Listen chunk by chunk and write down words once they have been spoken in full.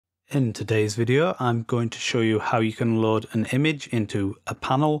In today's video, I'm going to show you how you can load an image into a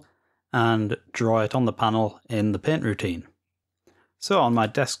panel and draw it on the panel in the paint routine. So on my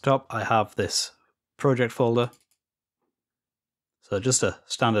desktop, I have this project folder. So just a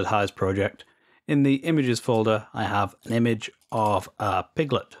standard HISE project. In the images folder, I have an image of a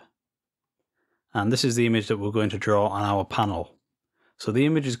piglet. And this is the image that we're going to draw on our panel. So the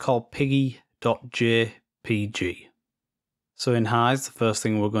image is called piggy.jpg. So in HISE, the first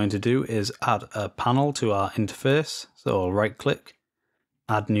thing we're going to do is add a panel to our interface. So I'll right click,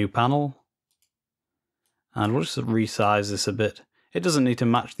 add new panel, and we'll just resize this a bit. It doesn't need to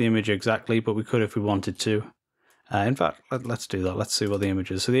match the image exactly, but we could if we wanted to. In fact, let's do that. Let's see what the image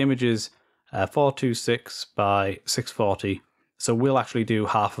is. So the image is 426 by 640. So we'll actually do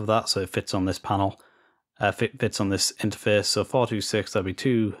half of that so it fits on this panel, fits on this interface. So 426, that'll be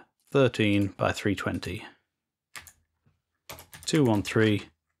 213 by 320. 213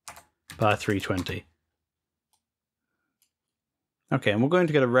 by 320. Okay, and we're going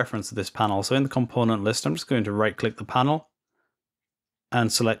to get a reference to this panel. So in the component list, I'm just going to right click the panel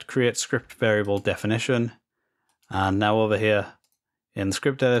and select create script variable definition. And now over here in the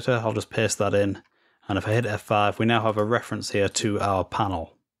script editor, I'll just paste that in. And if I hit F5, we now have a reference here to our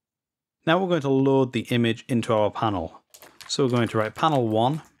panel. Now we're going to load the image into our panel. So we're going to write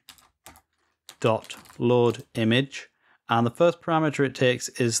panel1 dot load image. And the first parameter it takes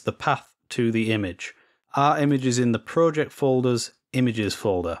is the path to the image. Our image is in the project folder's images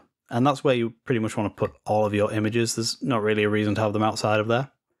folder. And that's where you pretty much want to put all of your images. There's not really a reason to have them outside of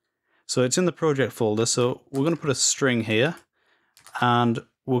there. So it's in the project folder. So we're going to put a string here. And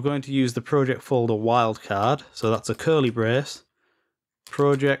we're going to use the project folder wildcard. So that's a curly brace,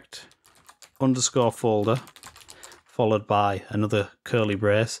 project underscore folder, followed by another curly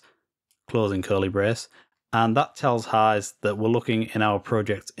brace, closing curly brace. And that tells HISE that we're looking in our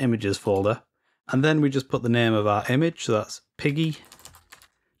project's images folder. And then we just put the name of our image. So that's piggy.jpg.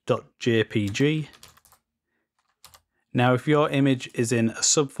 Now, if your image is in a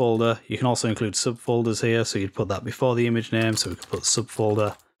subfolder, you can also include subfolders here. So you'd put that before the image name. So we could put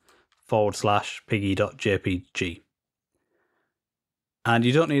subfolder / piggy.jpg. And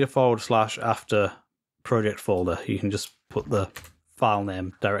you don't need a / after project folder. You can just put the file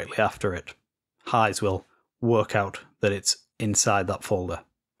name directly after it. HISE will work out that it's inside that folder.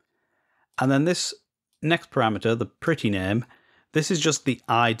 And then this next parameter, the pretty name, this is just the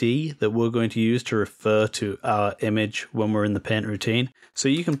ID that we're going to use to refer to our image when we're in the paint routine. So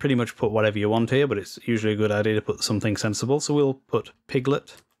you can pretty much put whatever you want here, but it's usually a good idea to put something sensible. So we'll put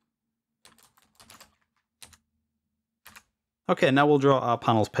piglet. Okay, now we'll draw our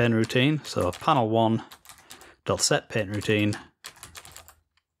panel's paint routine. So panel1.set paint routine.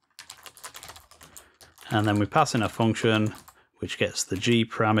 And then we pass in a function which gets the G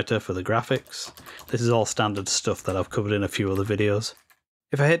parameter for the graphics. This is all standard stuff that I've covered in a few other videos.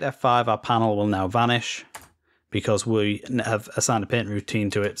 If I hit F5, our panel will now vanish because we have assigned a paint routine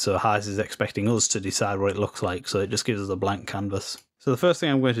to it, so HISE is expecting us to decide what it looks like, so it just gives us a blank canvas. So the first thing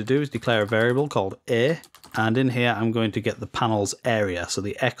I'm going to do is declare a variable called A, and in here I'm going to get the panel's area, so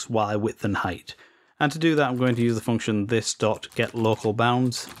the X, Y, width and height. And to do that I'm going to use the function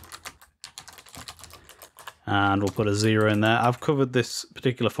this.getLocalBounds. And we'll put a 0 in there. I've covered this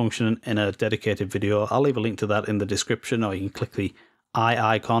particular function in a dedicated video. I'll leave a link to that in the description, or you can click the eye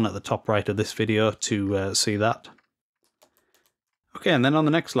icon at the top right of this video to see that. Okay, and then on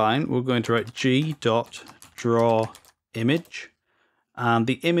the next line, we're going to write g.drawImage. And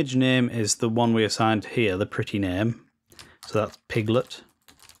the image name is the one we assigned here, the pretty name. So that's piglet.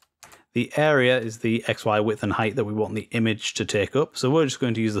 The area is the XY width and height that we want the image to take up. So we're just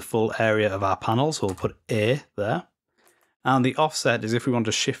going to use the full area of our panel. So we'll put A there. And the offset is if we want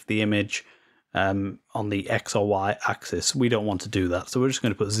to shift the image on the X or Y axis. We don't want to do that. So we're just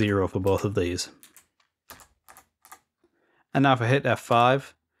going to put 0 for both of these. And now if I hit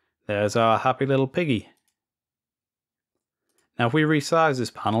F5, there's our happy little piggy. Now if we resize this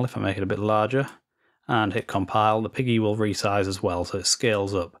panel, if I make it a bit larger and hit compile, the piggy will resize as well. So it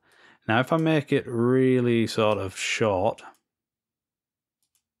scales up. Now, if I make it really sort of short,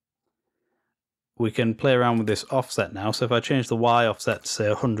 we can play around with this offset now. So if I change the Y offset to say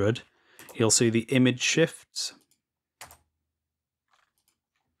 100, you'll see the image shifts.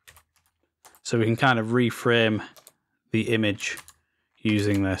 So we can kind of reframe the image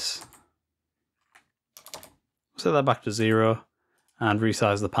using this. Set that back to 0 and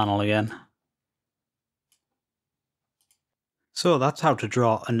resize the panel again. So that's how to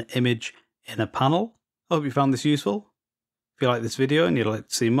draw an image in a panel. I hope you found this useful. If you like this video and you'd like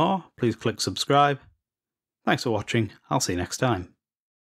to see more, please click subscribe. Thanks for watching. I'll see you next time.